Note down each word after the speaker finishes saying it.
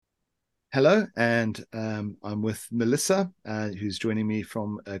Hello, and I'm with Melissa, who's joining me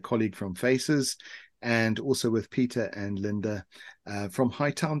from a colleague from Faces, and also with Peter and Linda from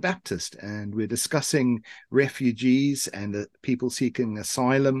Hightown Baptist. And we're discussing refugees and people seeking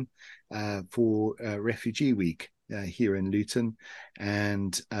asylum for Refugee Week here in Luton.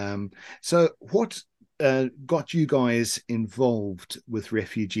 And what got you guys involved with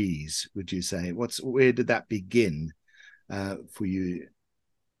refugees, would you say? Where did that begin for you?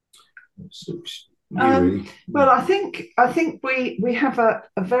 Well, I think we have a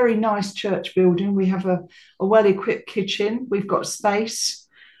very nice church building. We have a well-equipped kitchen. We've got space.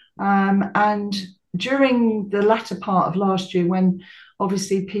 And during the latter part of last year, when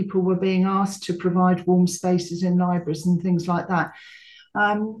obviously people were being asked to provide warm spaces in libraries and things like that,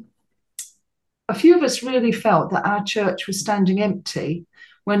 um, a few of us really felt that our church was standing empty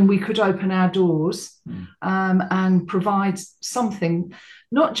when we could open our doors and provide something,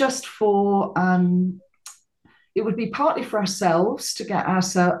 not just for it would be partly for ourselves to get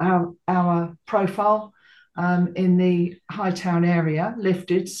our profile in the Hightown area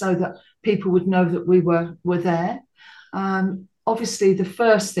lifted so that people would know that we were there. Obviously, the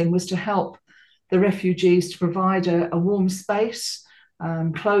first thing was to help the refugees to provide a warm space,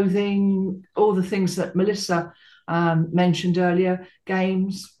 clothing, all the things that Melissa mentioned earlier,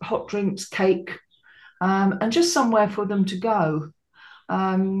 games, hot drinks, cake, and just somewhere for them to go.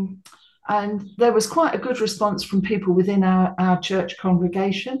 Um, and there was quite a good response from people within our church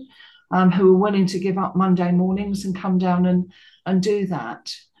congregation who were willing to give up Monday mornings and come down and do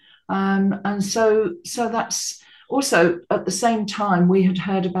that. And so that's also at the same time we had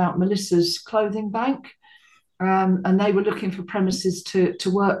heard about Melissa's clothing bank, and they were looking for premises to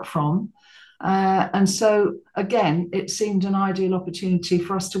work from. And so again, it seemed an ideal opportunity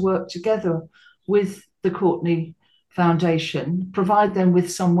for us to work together with the Courtney Foundation, provide them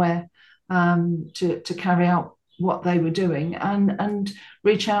with somewhere to carry out what they were doing, and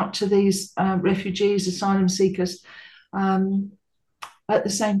reach out to these refugees, asylum seekers at the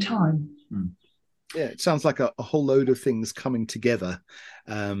same time. Yeah, it sounds like a whole load of things coming together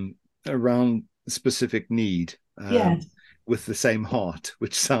around a specific need Yes. with the same heart,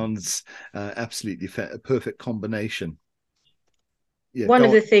 which sounds absolutely a perfect combination. Yeah, One of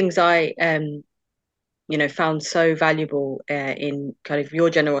go on. the things I found so valuable in kind of your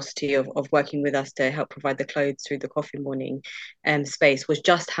generosity of working with us to help provide the clothes through the coffee morning space was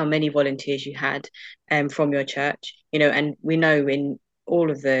just how many volunteers you had from your church. And we know in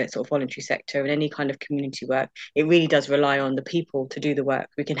all of the sort of voluntary sector and any kind of community work, it really does rely on the people to do the work.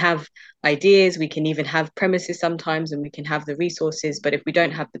 We can have ideas, we can even have premises sometimes, and we can have the resources, but if we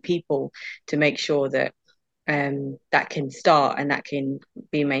don't have the people to make sure that that can start and that can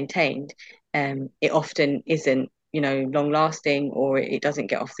be maintained, it often isn't, long lasting, or it doesn't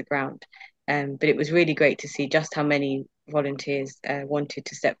get off the ground. But it was really great to see just how many volunteers wanted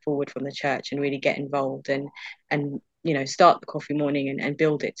to step forward from the church and really get involved and start the coffee morning and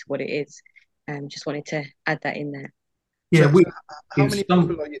build it to what it is. Just wanted to add that in there. So, Yeah, we so how in many some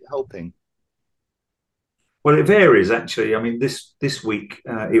people are you helping? well, it varies actually. I mean, this week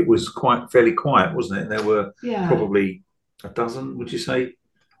it was quite fairly quiet, wasn't it? There were Yeah. probably a dozen, would you say,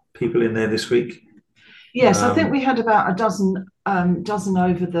 people in there this week? Yes, I think Um, we had about a dozen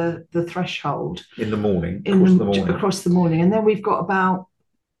over the threshold in the morning, in across the morning. across the morning, and then we've got about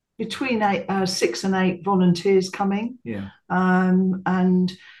between 6 and 8 volunteers coming. Yeah,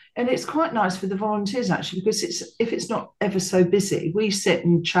 And it's quite nice for the volunteers actually, because if it's not ever so busy, we sit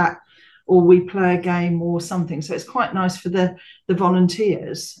and chat or we play a game or something. So it's quite nice for the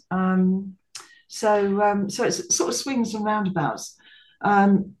volunteers. So it sort of swings and roundabouts.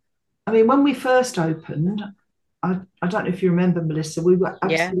 Um, I mean, when we first opened, I don't know if you remember, Melissa, we were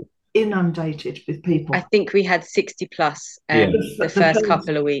Yeah, absolutely inundated with I people. think we had 60 plus yeah, the The first first,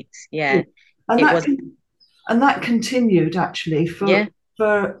 couple of weeks. yeah. Yeah, and it that was. con- and that continued actually Yeah,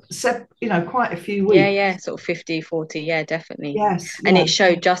 for quite a few yeah, weeks. yeah, sort of 50, 40. Yeah, definitely. Yes, And yeah, it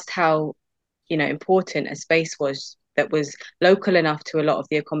showed just how important a space was that was local enough to a lot of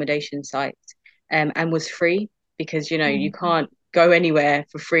the accommodation sites, and was free, because you mm, can't go anywhere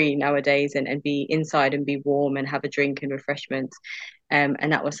for free nowadays and be inside and be warm and have a drink and refreshments.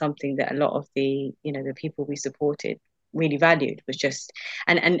 And that was something that a lot of the people we supported really valued, was just.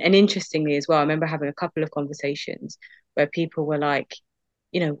 And interestingly as well, I remember having a couple of conversations where people were like,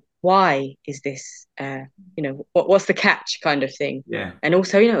 why is this, what's the catch, kind of thing. yeah, And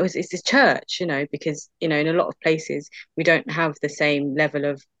also, it's this church, because in a lot of places we don't have the same level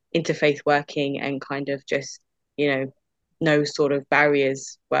of interfaith working and kind of just, you know no sort of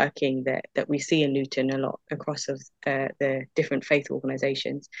barriers working that we see in Luton a lot across the different faith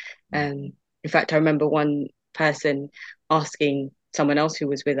organisations. In fact, I remember one person asking someone else who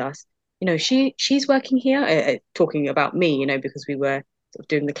was with us, she's working here, talking about me, because we were sort of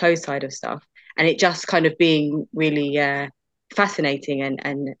doing the clothes side of stuff, and it just kind of being really fascinating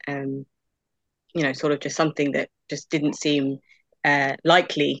and sort of just something that just didn't seem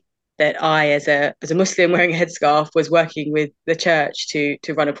likely that I, as a Muslim wearing a headscarf, was working with the church to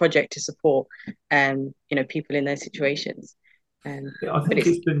run a project to support people in those situations. I think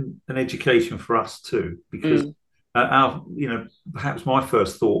it's been an education for us too, because perhaps my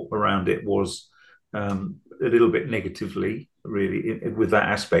first thought around it was a little bit negatively, really, with that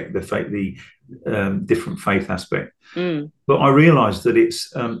aspect, the different faith aspect. But I realised that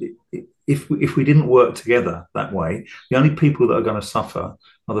it's if we didn't work together that way, the only people that are going to suffer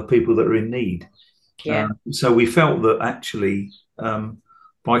are the people that are in need. Yeah. So we felt that actually,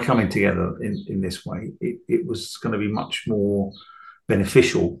 by coming together in this way, it was going to be much more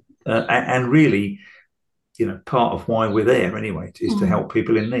beneficial, and really, part of why we're there anyway is to help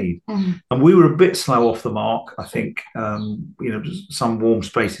people in need. And we were a bit slow off the mark. I think some warm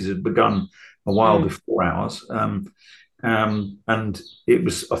spaces had begun a while before ours. And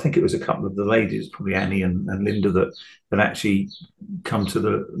I think it was a couple of the ladies, probably Annie and Linda, that actually come to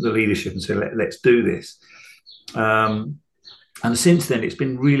the leadership and say, let's do this. And since then, it's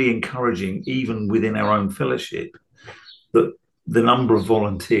been really encouraging, even within our own fellowship, that the number of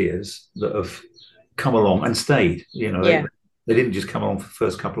volunteers that have come along and stayed, they didn't just come along for the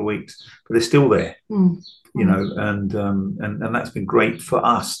first couple of weeks, but they're still there, and that's been great for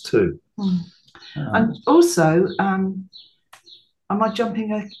us too. And also, am I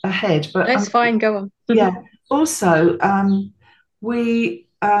jumping ahead? But that's fine. Go on. Yeah. Also, we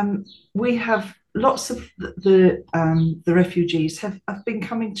have lots of the refugees have been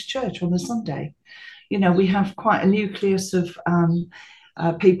coming to church on a Sunday. We have quite a nucleus of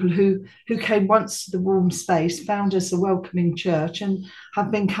people who came once to the warm space, found us a welcoming church, and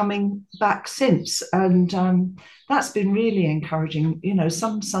have been coming back since. And that's been really encouraging.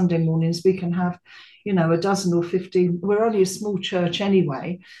 Some Sunday mornings we can have, a dozen or 15. We're only a small church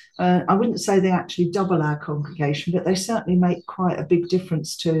anyway. I wouldn't say they actually double our congregation, but they certainly make quite a big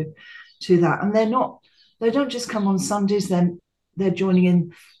difference to that. And they don't just come on Sundays, then they're joining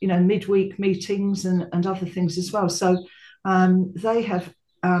in, midweek meetings and other things as well. So they have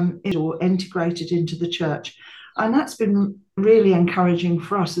integrated into the church, and that's been really encouraging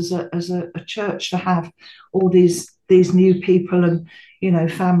for us as a church to have all these new people and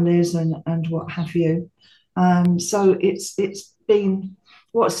families and what have you. So it's been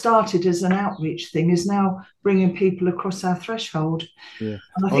what started as an outreach thing is now bringing people across our threshold. Yeah,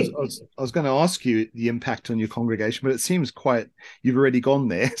 I was going to ask you the impact on your congregation, but it seems you've already gone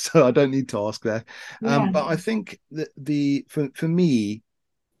there, so I don't need to ask that. But I think that for me,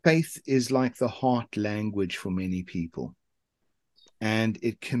 faith is like the heart language for many people, and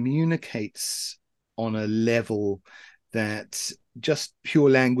it communicates on a level that just pure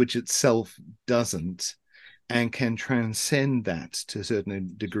language itself doesn't, and can transcend that to a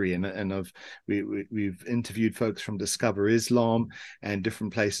certain degree. And we've interviewed folks from Discover Islam and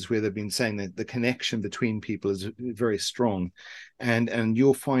different places where they've been saying that the connection between people is very strong, and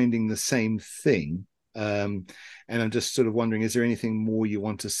you're finding the same thing. And I'm just sort of wondering, is there anything more you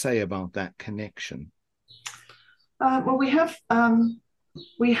want to say about that connection? Well, we have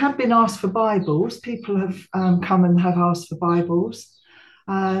been asked for Bibles. People have come and have asked for Bibles.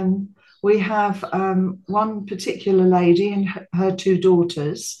 We have one particular lady and her two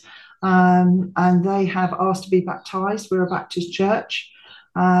daughters, and they have asked to be baptized. We're a Baptist church.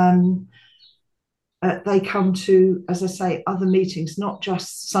 They come to, as I say, other meetings, not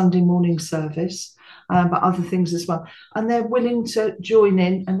just Sunday morning service, but other things as well. And they're willing to join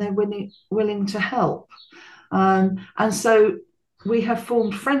in, and they're willing to help. And so we have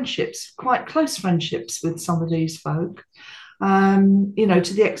formed friendships, quite close friendships with some of these folk.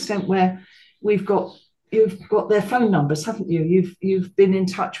 To the extent where you've got their phone numbers, haven't you? You've been in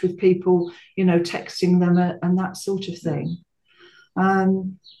touch with people, texting them and that sort of thing.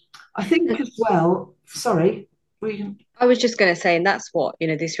 I think as well. Sorry, I was just going to say, and that's what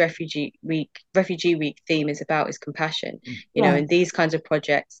this Refugee Week theme is about, is compassion. And these kinds of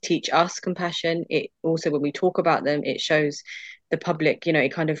projects teach us compassion. It also, when we talk about them, it shows the public,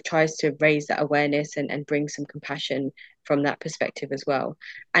 it kind of tries to raise that awareness and bring some compassion from that perspective as well.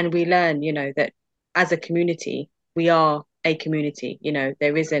 And we learn, that as a community, we are a community.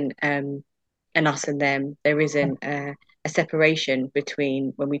 There isn't an us and them. There isn't a separation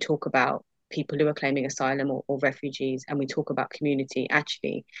between when we talk about people who are claiming asylum or refugees, and we talk about community,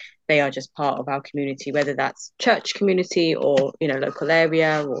 actually they are just part of our community, whether that's church community or, you know, local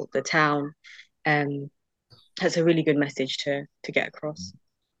area or the town. That's a really good message to get across.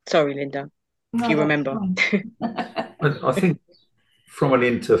 Sorry, Linda, if you remember. I think from an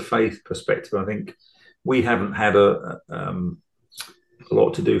interfaith perspective, I think we haven't had a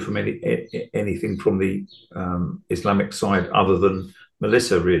lot to do from anything from the Islamic side other than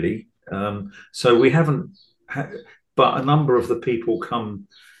Melissa, really. So we haven't but a number of the people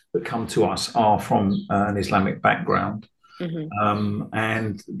that come to us are from an Islamic background.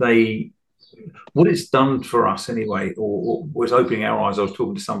 And what it's done for us anyway, or was opening our eyes. I was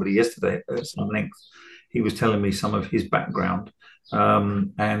talking to somebody yesterday at some length. He was telling me some of his background,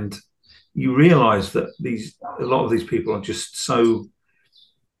 and you realise that a lot of these people are just so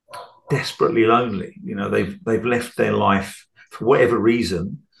desperately lonely. You know, they've left their life for whatever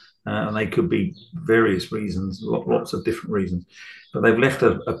reason, and they could be various reasons, lots of different reasons, but they've left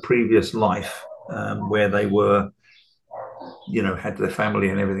a previous life where they were, you know, had their family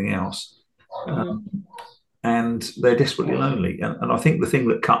and everything else. And they're desperately lonely. And I think the thing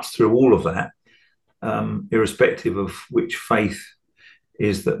that cuts through all of that, irrespective of which faith,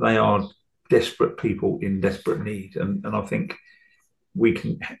 is that they are desperate people in desperate need. And I think we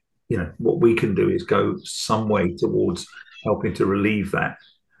can, you know, what we can do is go some way towards helping to relieve that,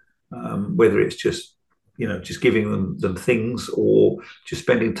 whether it's just, you know, just giving them things or just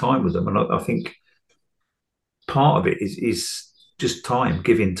spending time with them. And I think part of it is just time,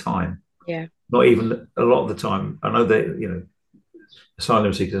 giving time. Yeah. Not even a lot of the time. I know that, you know,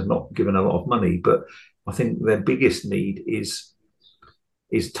 asylum seekers are not given a lot of money, but I think their biggest need is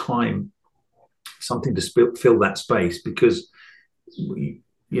time, something to fill that space, because you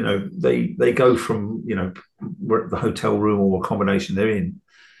know, they go from, you know, the hotel room or accommodation they're in,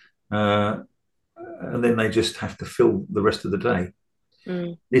 and then they just have to fill the rest of the day.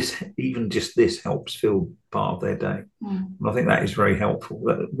 This helps fill part of their day. And I think that is very helpful.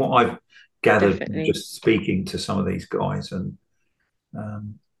 What I've gathered from just speaking to some of these guys, and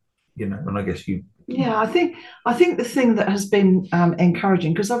you know, and I guess you. Yeah, I think the thing that has been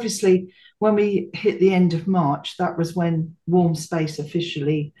encouraging, because obviously when we hit the end of March, that was when Warm Space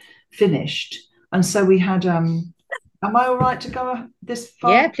officially finished, and so we had. Am I all right to go this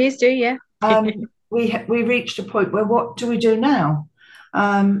far? Yeah, please do. Yeah. We reached a point where, what do we do now?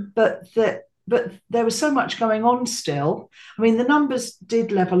 But there was so much going on still. I mean, the numbers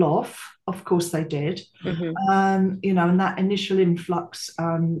did level off. Of course they did. You know, and that initial influx,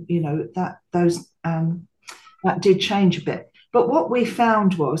 you know, that did change a bit. But what we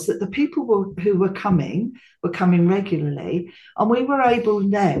found was that the people who were coming regularly, and we were able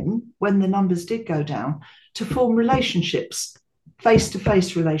then, when the numbers did go down, to form relationships,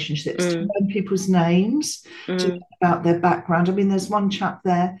 face-to-face relationships, to learn people's names, to learn about their background. I mean, there's one chap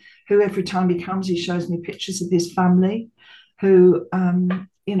there who every time he comes, he shows me pictures of his family, who,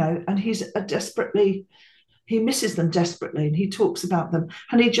 you know, and he misses them desperately, and he talks about them,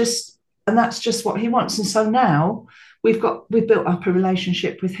 and that's just what he wants. And so now we've built up a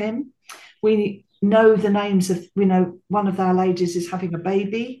relationship with him. We know the names of, we know one of our ladies is having a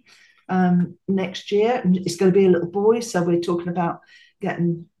baby next year, and it's going to be a little boy, so we're talking about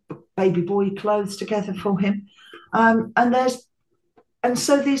getting baby boy clothes together for him, and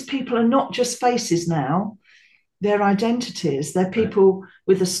so these people are not just faces now, they're identities, they're people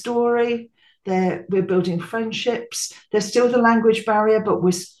with a story, we're building friendships. There's still the language barrier, but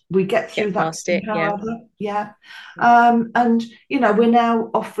we get through that somehow. And you know, we're now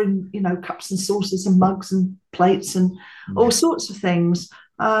offering, you know, cups and saucers and mugs and plates and all sorts of things.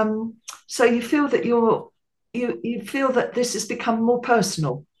 So you feel that you feel that this has become more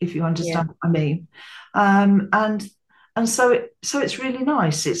personal, if you understand what I mean. And so it's really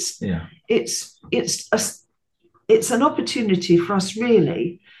nice. It's an opportunity for us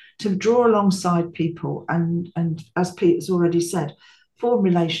really to draw alongside people and as Peter's already said, form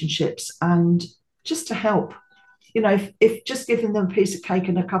relationships, and just to help. You know, if just giving them a piece of cake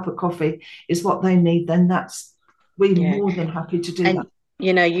and a cup of coffee is what they need, then we're more than happy to do that.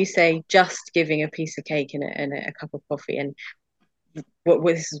 You know, you say just giving a piece of cake and a cup of coffee, and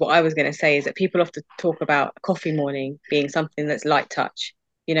this is what I was going to say, is that people often talk about a coffee morning being something that's light touch.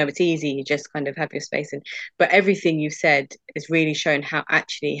 You know, it's easy, you just kind of have your space, but everything you've said is really shown how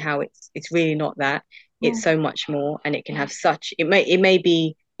it's really not that. It's so much more, and it can have it may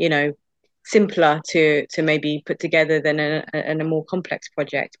be, you know, simpler to maybe put together than a more complex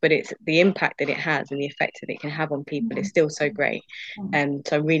project, but it's the impact that it has and the effect that it can have on people is still so great.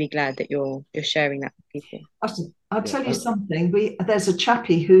 So I'm really glad that you're sharing that with people. I'll tell you something. There's a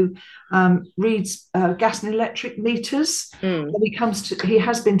chappie who reads gas and electric meters. He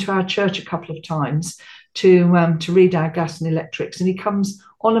has been to our church a couple of times to read our gas and electrics, and he comes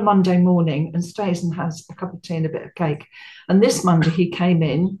on a Monday morning and stays and has a cup of tea and a bit of cake. And this Monday he came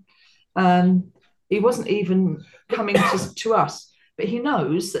in. He wasn't even coming to us, but he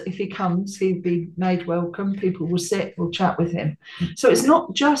knows that if he comes, he'll be made welcome. People will will chat with him. So it's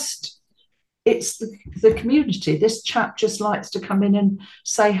not just, it's the community. This chap just likes to come in and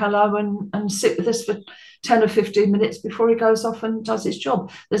say hello and sit with us for 10 or 15 minutes before he goes off and does his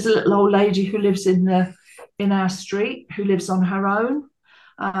job. There's a little old lady who lives in our street, who lives on her own,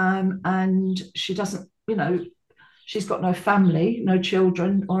 and she doesn't, she's got no family, no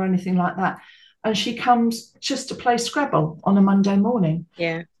children or anything like that. And she comes just to play Scrabble on a Monday morning.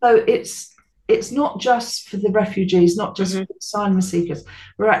 Yeah. So it's not just for the refugees, not just for asylum seekers.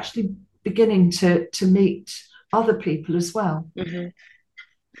 We're actually beginning to meet other people as well.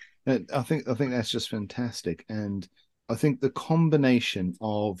 I think that's just fantastic. And I think the combination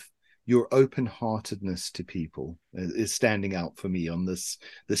of your open-heartedness to people is standing out for me on this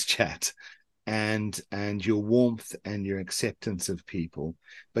chat. And your warmth and your acceptance of people,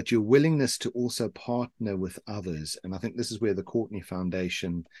 but your willingness to also partner with others. And I think this is where the Courtney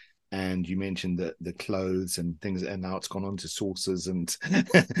Foundation, and you mentioned the clothes and things, and now it's gone on to sauces and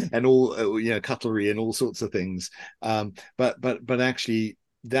and all cutlery and all sorts of things. But actually,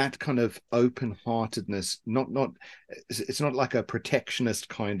 that kind of open-heartedness, it's not like a protectionist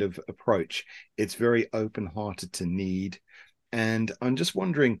kind of approach. It's very open-hearted to need. And I'm just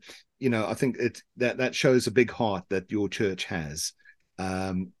wondering, I think that shows a big heart that your church has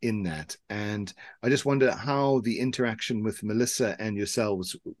in that. And I just wonder how the interaction with Melissa and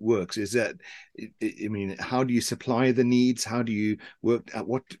yourselves works. Is that, how do you supply the needs? How do you work at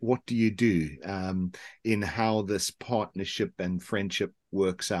what do you do in how this partnership and friendship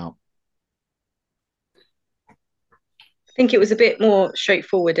works out? I think it was a bit more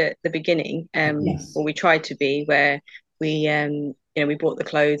straightforward at the beginning, Yes. or we tried to be, where we we bought the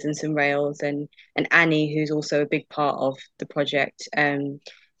clothes and some rails, and Annie, who's also a big part of the project,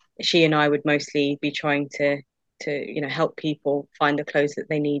 she and I would mostly be trying to help people find the clothes that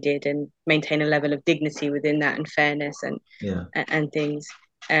they needed and maintain a level of dignity within that and fairness and things.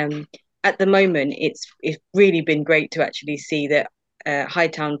 At the moment, it's really been great to actually see that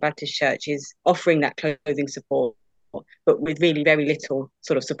Hightown Baptist Church is offering that clothing support, but with really very little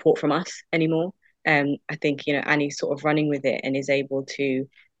sort of support from us anymore. I think Annie's sort of running with it and is able to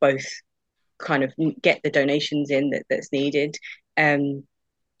both kind of get the donations in that's needed, and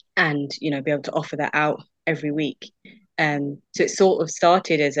be able to offer that out every week. So it sort of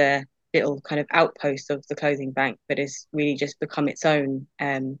started as a little kind of outpost of the clothing bank, but it's really just become its own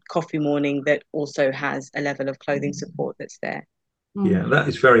coffee morning that also has a level of clothing support that's there. Yeah, that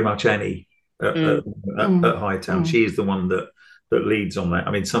is very much Annie at Hightown. She is the one that leads on that.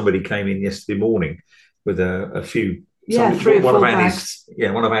 I mean, somebody came in yesterday morning with a few, one of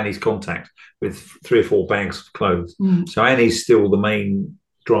Annie's contacts with 3 or 4 bags of clothes. So Annie's still the main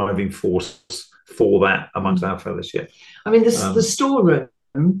driving force for that amongst our fellowship. I mean, the storeroom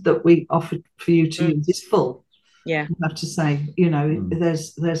that we offered for you to use is full. Yeah, I have to say,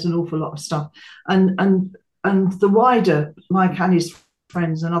 there's an awful lot of stuff, and the wider, like Annie's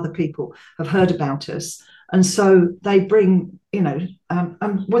friends and other people have heard about us. And so they bring,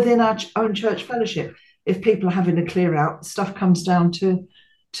 within our own church fellowship, if people are having a clear out, stuff comes down to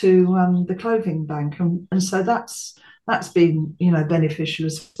the clothing bank, and so that's been beneficial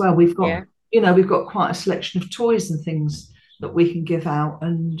as well. We've got we've got quite a selection of toys and things that we can give out,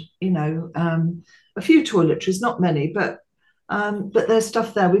 and a few toiletries, not many, but there's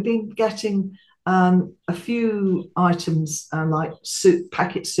stuff there. We've been getting a few items like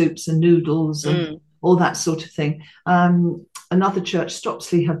packet soups and noodles and all that sort of thing. Another church,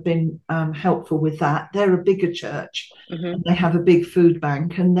 Stopsley, have been helpful with that. They're a bigger church. And they have a big food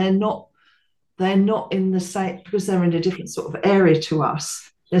bank, and they're not in the same, because they're in a different sort of area to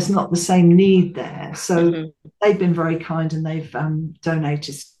us. There's not the same need there. So they've been very kind, and they've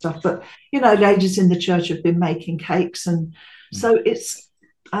donated stuff. But, ladies in the church have been making cakes. And so it's,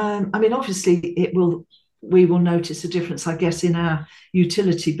 obviously we will notice a difference, I guess, in our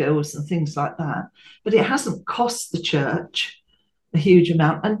utility bills and things like that. But it hasn't cost the church a huge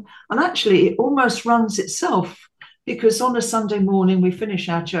amount. And actually, it almost runs itself, because on a Sunday morning, we finish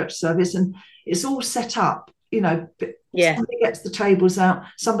our church service and it's all set up somebody gets the tables out,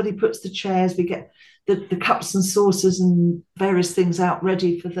 somebody puts the chairs, we get the cups and saucers and various things out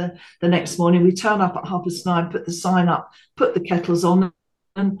ready for the next morning. We turn up at 9:30, put the sign up, put the kettles on,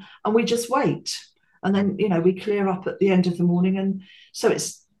 and we just wait. And then, we clear up at the end of the morning. And so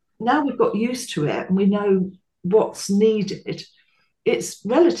it's now we've got used to it and we know what's needed. It's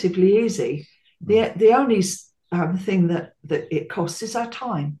relatively easy. The only thing that it costs is our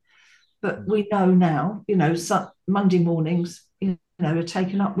time. But we know now, Monday mornings, are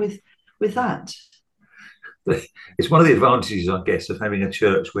taken up with that. It's one of the advantages, I guess, of having a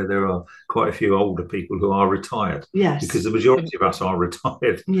church where there are quite a few older people who are retired. Yes, because the majority of us are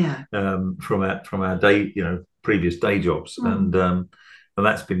retired. Yeah. From our day, previous day jobs, and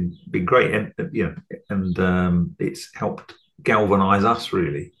that's been great, and it's helped galvanise us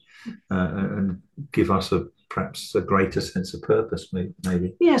really, and give us perhaps a greater sense of purpose,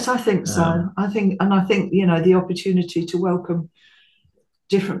 maybe. Yes, I think so. I think the opportunity to welcome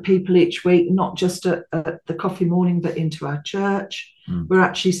different people each week, not just at the coffee morning, but into our church. We're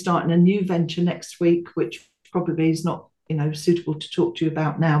actually starting a new venture next week, which probably is not suitable to talk to you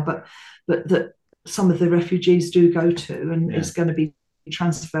about now, but that some of the refugees do go to, and it's going to be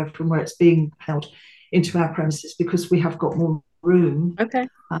transferred from where it's being held into our premises because we have got more room. Okay.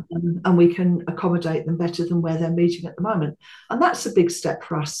 And we can accommodate them better than where they're meeting at the moment, and that's a big step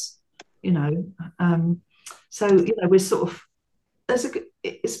for us. So we're sort of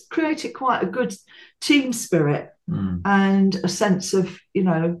it's created quite a good team spirit and a sense of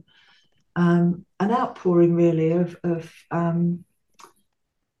an outpouring really of I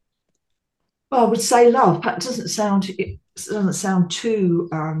would say love. That doesn't sound too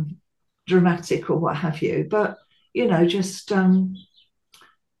dramatic or what have you, but just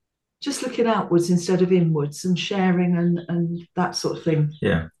looking outwards instead of inwards and sharing and that sort of thing.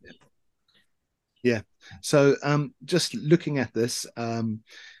 Yeah. So just looking at this, there'll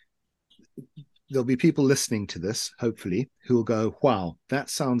be people listening to this, hopefully, who will go, wow, that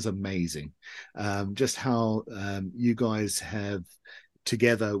sounds amazing. Just how you guys have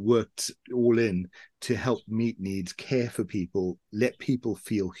together worked all in to help meet needs, care for people, let people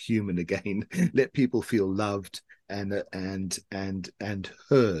feel human again, let people feel loved and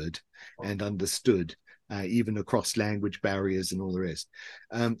heard and understood. Even across language barriers and all the rest.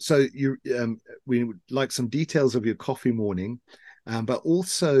 So we would like some details of your coffee morning, but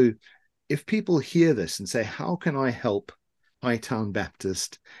also if people hear this and say, how can I help Hightown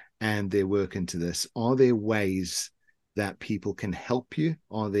Baptist and their work into this? Are there ways that people can help you?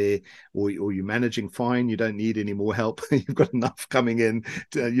 Are there, or you're managing fine, you don't need any more help, you've got enough coming in,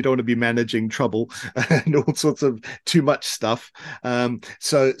 you don't want to be managing trouble and all sorts of too much stuff.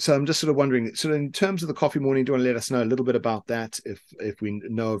 So I'm just sort of wondering, so in terms of the coffee morning, do you want to let us know a little bit about that, if we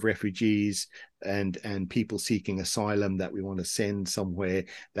know of refugees and people seeking asylum that we want to send somewhere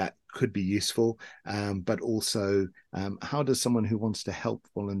that could be useful, but also how does someone who wants to help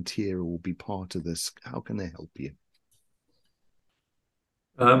volunteer or be part of this, how can they help you?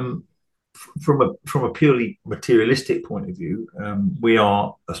 From a purely materialistic point of view, we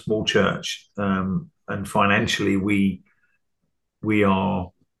are a small church, and financially we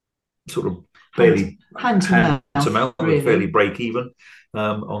are sort of fairly hand to mouth, really. Fairly break even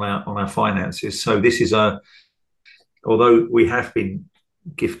on our finances. So this is although we have been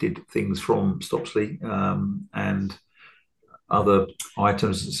gifted things from Stopsley and other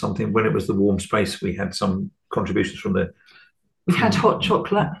items, something when it was the warm space, we had some contributions from we had hot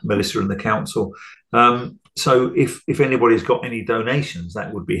chocolate, Melissa and the council. So if anybody's got any donations,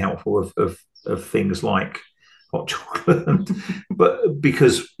 that would be helpful of things like hot chocolate. but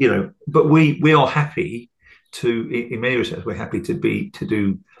because but we are happy to, in many respects, we're happy to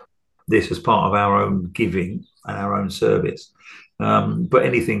do this as part of our own giving and our own service. But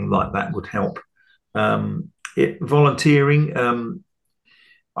anything like that would help. Volunteering,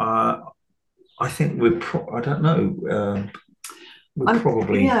 I think I don't know.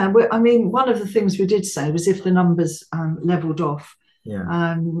 Probably, I mean, one of the things we did say was if the numbers leveled off, this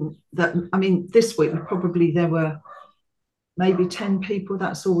week there were maybe 10 people.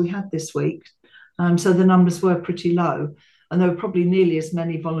 That's all we had this week, so the numbers were pretty low, and there were probably nearly as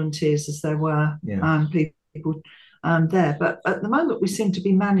many volunteers as there were people there. But at the moment, we seem to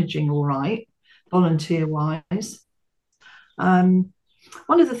be managing all right, volunteer-wise. One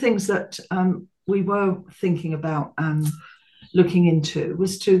of the things that we were thinking about looking into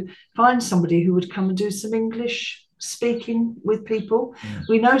was to find somebody who would come and do some English speaking with people.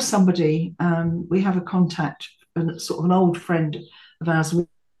 We know somebody, we have a contact, sort of an old friend of ours.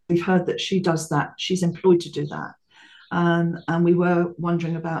 We've heard that she does that. She's employed to do that. and we were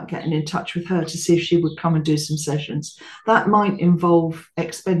wondering about getting in touch with her to see if she would come and do some sessions. That might involve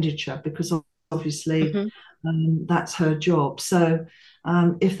expenditure because obviously that's her job. So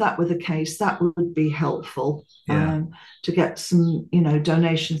if that were the case, that would be helpful to get some,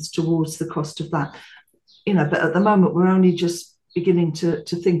 donations towards the cost of that. But at the moment we're only just beginning to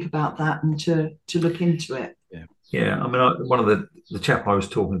think about that and to look into it. Yeah. I mean, one of the chap I was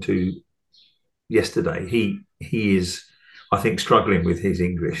talking to yesterday, he is, I think, struggling with his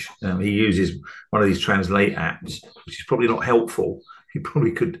English. He uses one of these translate apps, which is probably not helpful. He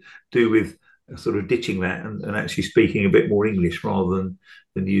probably could do with sort of ditching that and actually speaking a bit more English rather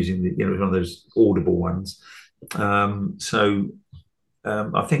than using one of those audible ones. I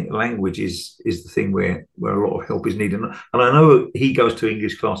think language is the thing where a lot of help is needed. And I know he goes to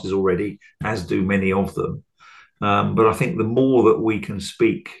English classes already, as do many of them. But I think the more that we can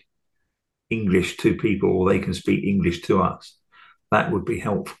speak English to people, or they can speak English to us, that would be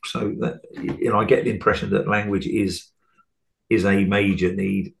helpful. So that I get the impression that language is a major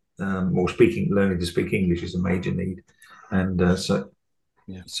need, or learning to speak English is a major need, and so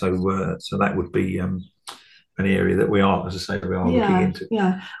that would be an area that we are, as I say, looking into.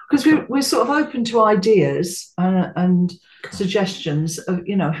 Yeah, because we're sort of open to ideas and suggestions of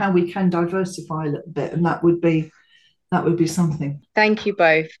how we can diversify a little bit, and that would be something. Thank you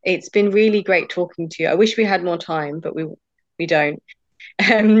both. It's been really great talking to you. I wish we had more time, but we don't.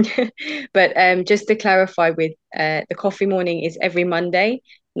 But just to clarify, with the coffee morning is every Monday,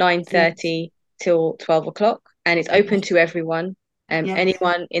 9:30 till 12 o'clock, and it's open to everyone.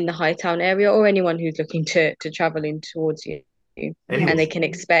 Anyone in the Hightown area or anyone who's looking to travel in towards you, and they can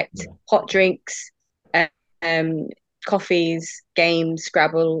expect hot drinks, coffees, games,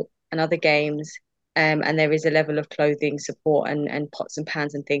 Scrabble, and other games. And there is a level of clothing support and pots and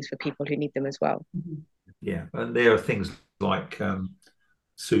pans and things for people who need them as well. Yeah, and there are things like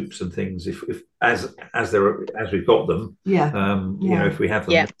soups and things. If as we've got them, if we have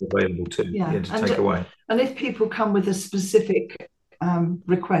them available to take away. And if people come with a specific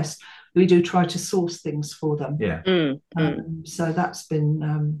request, we do try to source things for them. So that's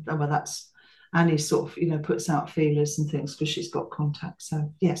been that's Annie sort of puts out feelers and things because she's got contacts.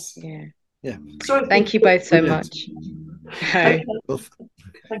 So yes. Yeah. Sorry, thank you both so much. Okay.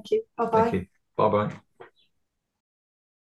 Thank you. Bye-bye. Thank you. Bye-bye.